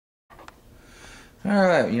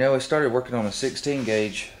Alright, we started working on a 16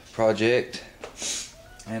 gauge project,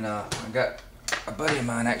 and I got a buddy of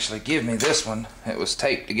mine actually give me this one. It was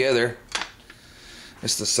taped together.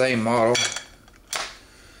 It's the same model.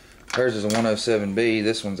 Hers is a 107B.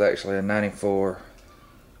 This one's actually a 94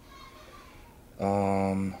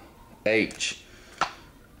 H.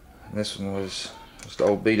 And this one was just the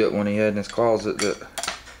old beat up one he had in his closet that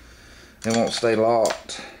it won't stay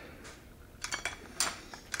locked.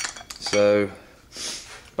 So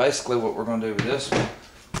basically what we're going to do with this one,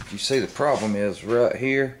 you see the problem is right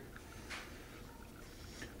here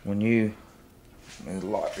when you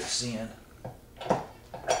lock this in.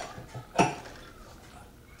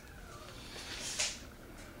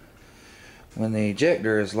 When the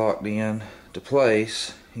ejector is locked in to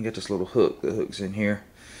place, you get this little hook that hooks in here,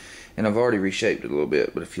 and I've already reshaped it a little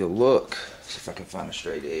bit, but if you'll look, see if I can find a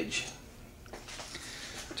straight edge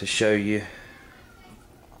to show you.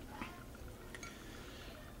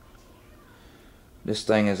 This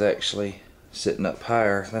thing is actually sitting up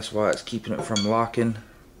higher. That's why it's keeping it from locking.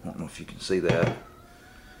 I don't know if you can see that.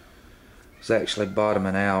 It's actually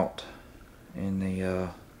bottoming out in the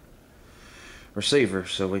receiver,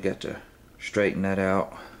 so we got to straighten that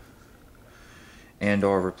out and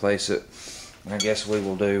or replace it. And I guess we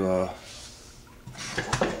will do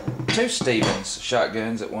 2 Stevens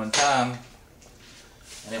shotguns at one time,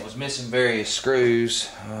 and it was missing various screws.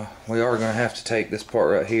 We are going to have to take this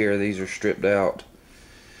part right here. These are stripped out.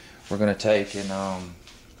 We're going to take and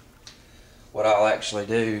what I'll actually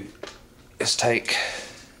do is take,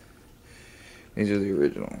 these are the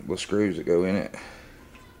original, the screws that go in it.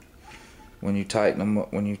 When you tighten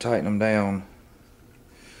them down,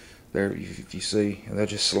 there, if you see, they'll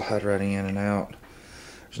just slide right in and out.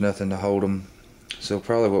 There's nothing to hold them. So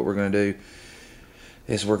probably what we're going to do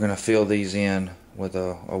is we're going to fill these in with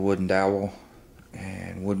a wooden dowel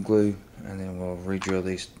and wood glue, and then we'll re-drill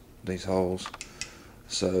these holes,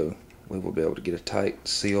 so we will be able to get a tight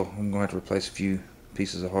seal. I'm going to have to replace a few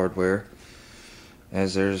pieces of hardware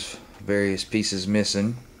as there's various pieces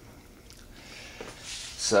missing.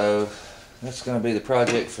 So that's going to be the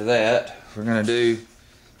project for that. We're going to do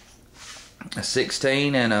a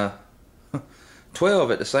 16 and a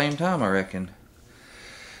 12 at the same time, I reckon.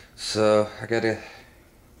 So I got to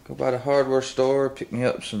go by the hardware store, pick me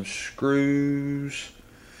up some screws.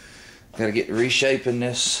 Got to get reshaping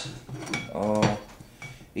this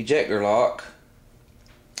ejector lock,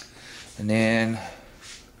 and then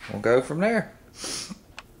we'll go from there.